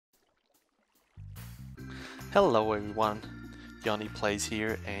Hello everyone, Yanni Plays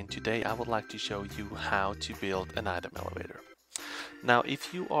here, and today I would like to show you how to build an item elevator. Now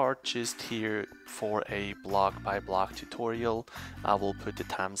if you are just here for a block by block tutorial, I will put the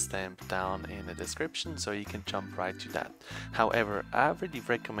timestamp down in the description so you can jump right to that. However, I really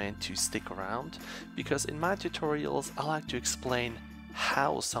recommend to stick around because in my tutorials I like to explain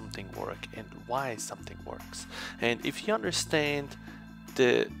how something works and why something works. And if you understand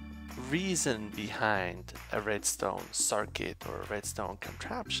the reason behind a redstone circuit or redstone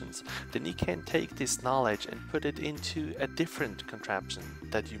contraptions, then you can take this knowledge and put it into a different contraption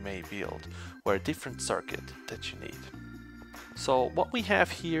that you may build or a different circuit that you need. So what we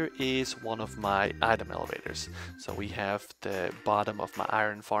have here is one of my item elevators. So we have the bottom of my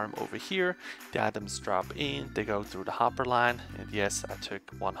iron farm over here. The items drop in, they go through the hopper line, and yes, I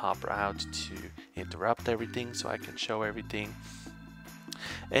took one hopper out to interrupt everything so I can show everything.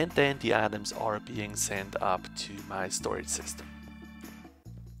 And then the items are being sent up to my storage system.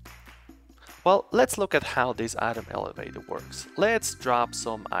 Well, let's look at how this item elevator works. Let's drop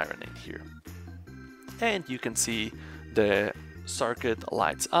some iron in here. And you can see the circuit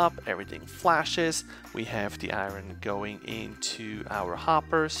lights up, everything flashes. We have the iron going into our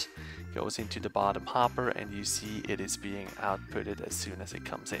hoppers, goes into the bottom hopper, and you see it is being outputted as soon as it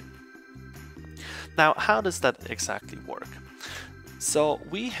comes in. Now, how does that exactly work? So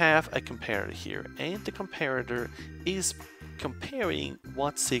we have a comparator here, and the comparator is comparing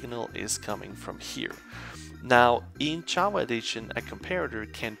what signal is coming from here. Now in Java Edition, a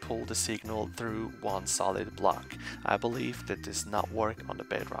comparator can pull the signal through one solid block. I believe that does not work on the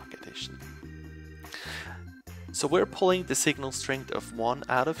Bedrock Edition. So we're pulling the signal strength of 1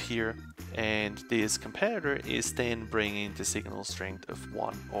 out of here, and this comparator is then bringing the signal strength of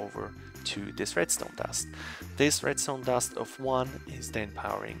 1 over to this redstone dust. This redstone dust of 1 is then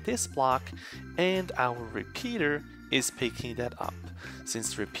powering this block, and our repeater is picking that up.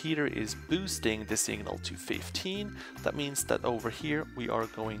 Since the repeater is boosting the signal to 15, that means that over here we are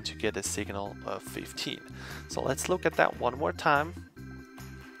going to get a signal of 15. So let's look at that one more time.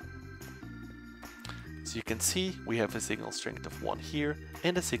 So you can see we have a signal strength of 1 here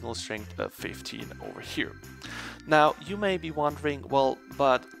and a signal strength of 15 over here. Now you may be wondering, well,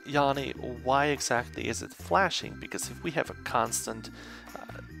 but Yanni, why exactly is it flashing? Because if we have a constant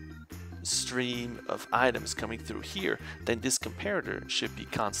stream of items coming through here, then this comparator should be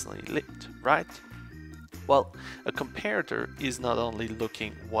constantly lit, right? Well, a comparator is not only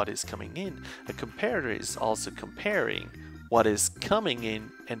looking what is coming in, a comparator is also comparing what is coming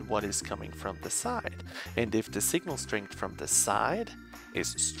in and what is coming from the side. And if the signal strength from the side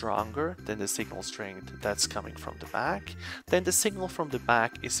is stronger than the signal strength that's coming from the back, then the signal from the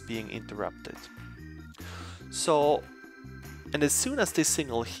back is being interrupted. So, and as soon as this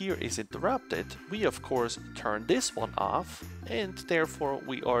signal here is interrupted, we of course turn this one off, and therefore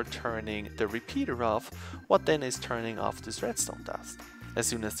we are turning the repeater off, what then is turning off this redstone dust. As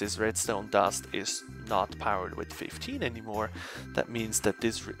soon as this redstone dust is not powered with 15 anymore, that means that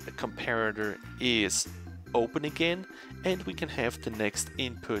this comparator is open again, and we can have the next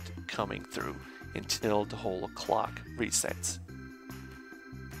input coming through until the whole clock resets.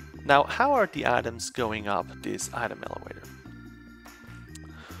 Now, how are the items going up this item elevator?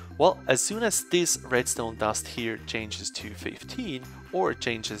 Well, as soon as this redstone dust here changes to 15 or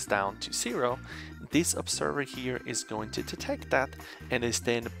changes down to 0, this observer here is going to detect that and is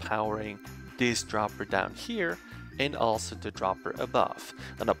then powering this dropper down here and also the dropper above.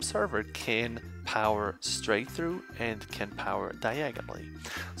 An observer can power straight through and can power diagonally.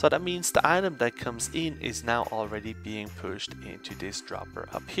 So that means the item that comes in is now already being pushed into this dropper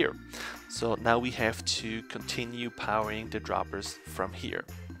up here. So now we have to continue powering the droppers from here.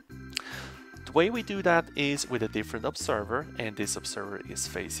 The way we do that is with a different observer, and this observer is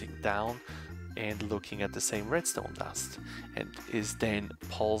facing down and looking at the same redstone dust and is then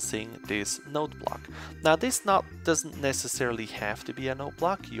pulsing this node block. Now this doesn't necessarily have to be a node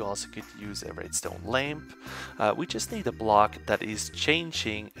block, you also could use a redstone lamp. We just need a block that is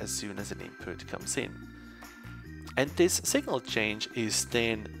changing as soon as an input comes in. And this signal change is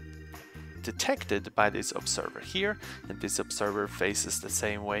then detected by this observer here, and this observer faces the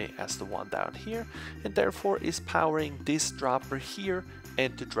same way as the one down here, and therefore is powering this dropper here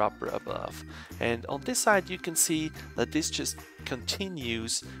and the dropper above. And on this side you can see that this just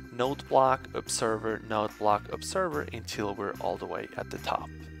continues node block, observer, node block, observer until we're all the way at the top.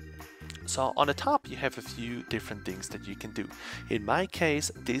 So on the top you have a few different things that you can do. In my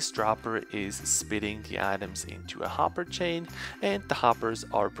case, this dropper is spitting the items into a hopper chain and the hoppers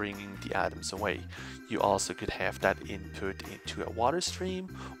are bringing the items away. You also could have that input into a water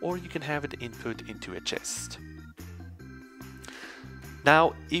stream, or you can have it input into a chest.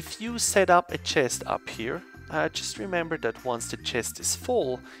 Now if you set up a chest up here, just remember that once the chest is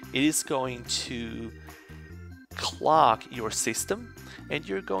full, it is going to clog your system and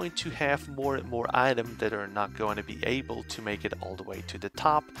you're going to have more and more items that are not going to be able to make it all the way to the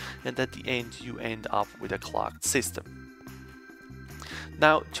top, and at the end you end up with a clogged system.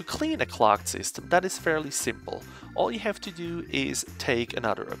 Now to clean a clogged system, that is fairly simple. All you have to do is take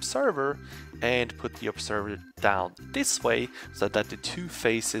another observer and put the observer down this way so that the two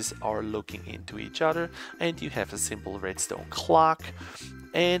faces are looking into each other and you have a simple redstone clock,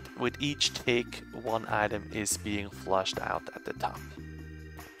 and with each tick one item is being flushed out at the top.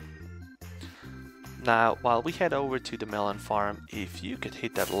 Now while we head over to the melon farm, if you could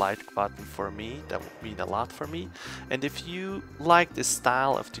hit that like button for me, that would mean a lot for me. And if you like the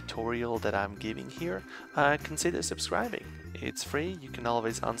style of tutorial that I'm giving here, consider subscribing. It's free. You can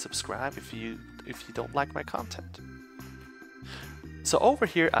always unsubscribe if you don't like my content. So over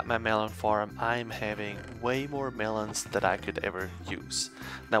here at my melon farm, I'm having way more melons than I could ever use.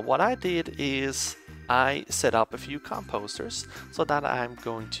 Now what I did is I set up a few composters so that I'm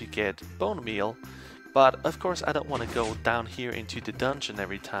going to get bone meal, but of course I don't want to go down here into the dungeon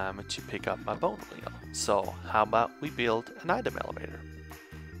every time to pick up my bone meal. So how about we build an item elevator?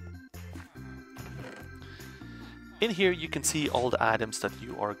 In here you can see all the items that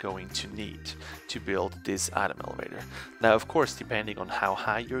you are going to need to build this item elevator. Now of course, depending on how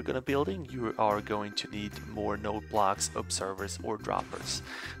high you're going to building, you are going to need more node blocks, observers or droppers.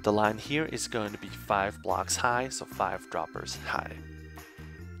 The line here is going to be 5 blocks high, so 5 droppers high.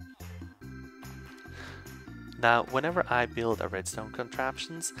 Now, whenever I build a redstone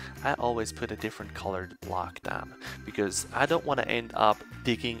contraptions, I always put a different colored block down, because I don't want to end up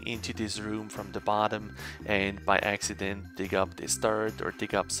digging into this room from the bottom and by accident dig up this dirt or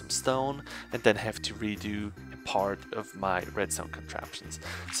dig up some stone and then have to redo a part of my redstone contraptions.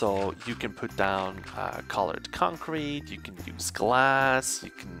 So you can put down colored concrete, you can use glass,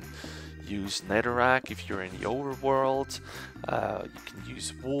 you can use netherrack if you're in the overworld, you can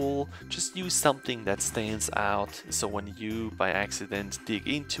use wool. Just use something that stands out, so when you by accident dig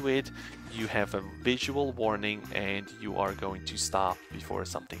into it, you have a visual warning and you are going to stop before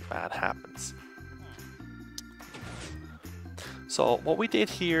something bad happens. So what we did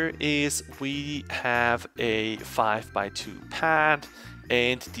here is we have a 5x2 pad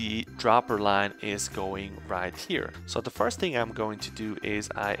and the dropper line is going right here. So the first thing I'm going to do is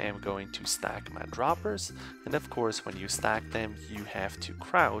I am going to stack my droppers, and of course when you stack them you have to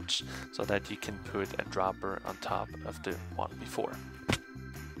crouch so that you can put a dropper on top of the one before.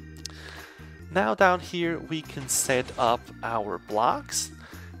 Now down here we can set up our blocks.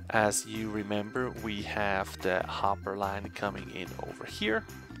 As you remember, we have the hopper line coming in over here.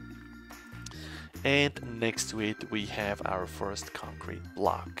 And next to it we have our first concrete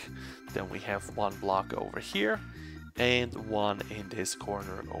block. Then we have one block over here and one in this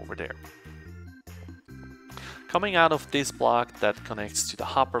corner over there. Coming out of this block that connects to the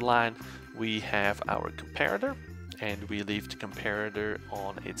hopper line, we have our comparator, and we leave the comparator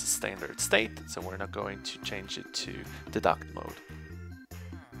on its standard state, so we're not going to change it to deduct mode.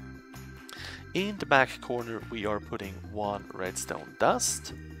 In the back corner we are putting one redstone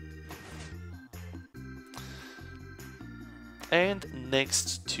dust. And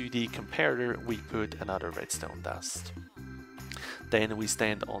next to the comparator we put another redstone dust. Then we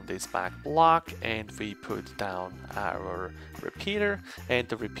stand on this back block and we put down our repeater, and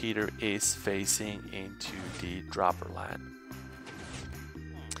the repeater is facing into the dropper line.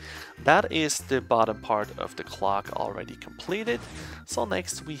 That is the bottom part of the clock already completed. So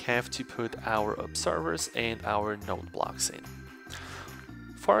next we have to put our observers and our node blocks in.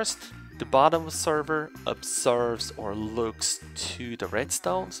 First, the bottom observer observes or looks to the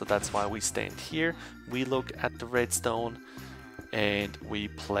redstone, so that's why we stand here. We look at the redstone and we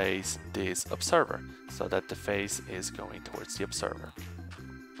place this observer so that the face is going towards the observer.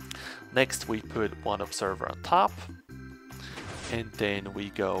 Next we put one observer on top, and then we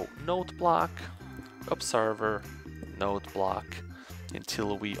go node block, observer, node block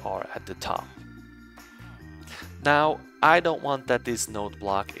until we are at the top. Now I don't want that this node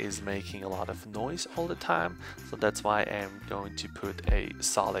block is making a lot of noise all the time, so that's why I'm going to put a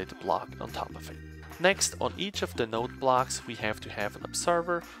solid block on top of it. Next, on each of the node blocks we have to have an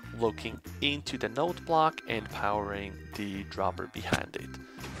observer looking into the node block and powering the dropper behind it.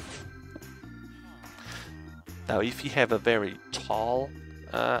 Now, if you have a very tall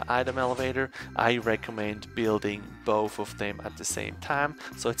item elevator, I recommend building both of them at the same time,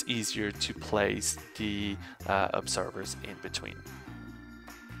 so it's easier to place the observers in between.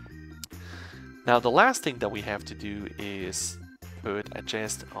 Now, the last thing that we have to do is put a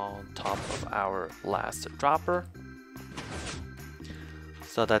chest on top of our last dropper,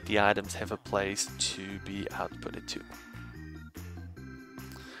 so that the items have a place to be outputted to.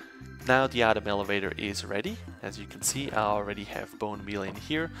 Now the item elevator is ready. As you can see, I already have bone meal in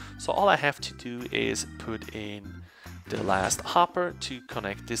here, so all I have to do is put in the last hopper to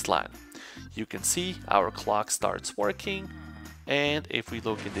connect this line. You can see our clock starts working, and if we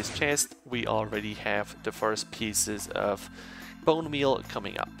look in this chest, we already have the first pieces of bone meal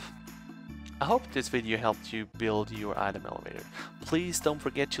coming up. I hope this video helped you build your item elevator. Please don't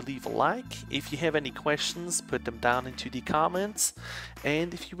forget to leave a like. If you have any questions, put them down into the comments.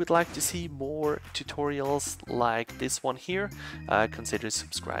 And if you would like to see more tutorials like this one here, consider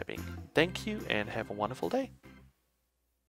subscribing. Thank you and have a wonderful day.